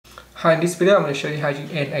Hi, in this video I'm going to show you how you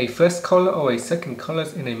add a first caller or a second caller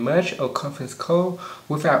in a merge or conference call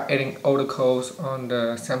without adding all the calls on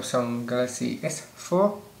the Samsung Galaxy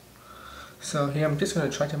S4. So here I'm just going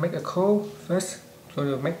to try to make a call first. I'm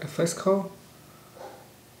going to make the first call.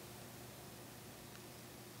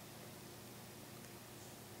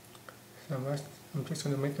 So I'm just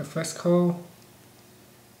going to make the first call.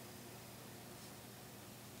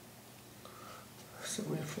 So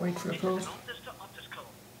we have to wait for the call.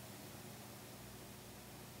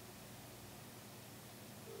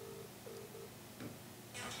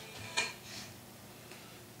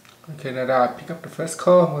 Okay, now that I pick up the first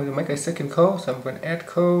call, I'm going to make a second call, so I'm going to add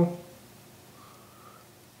call.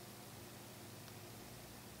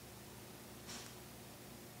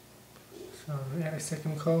 So I'm going to add a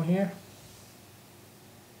second call here.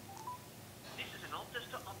 This is an Optus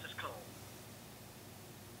to Optus call.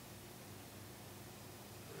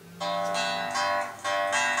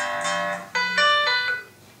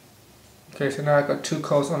 Okay, so now I've got two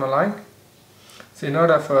calls on the line. So in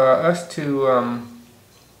order for us to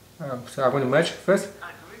so I'm going to merge first.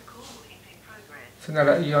 So now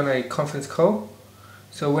that you're on a conference call,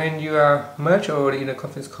 so when you are merged or in a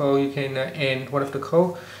conference call, you can end one of the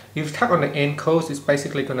call. If you tap on the end calls, it's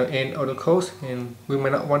basically going to end all the calls, and we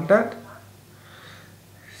may not want that.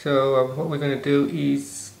 So what we're going to do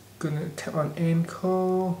is going to tap on end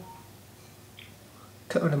call,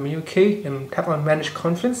 tap on the menu key, and tap on manage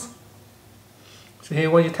conference. So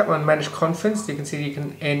here, when you tap on manage conference, you can see you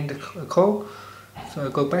can end the call. So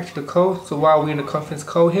go back to the call. So while we're in the conference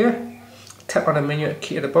call here, tap on the menu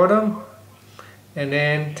key at the bottom, and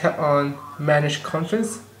then tap on manage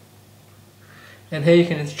conference. And here you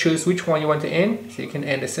can choose which one you want to end. So you can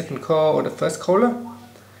end the second call or the first caller.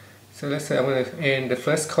 So let's say I'm going to end the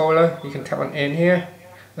first caller. You can tap on end here.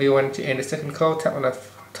 Or you want to end the second call, tap on the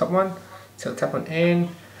top one. So tap on end.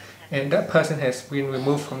 And that person has been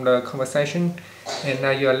removed from the conversation. And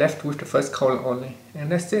now you are left with the first caller only.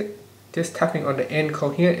 And that's it. Just tapping on the end call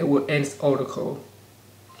here, it will end all the call.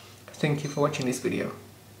 Thank you for watching this video.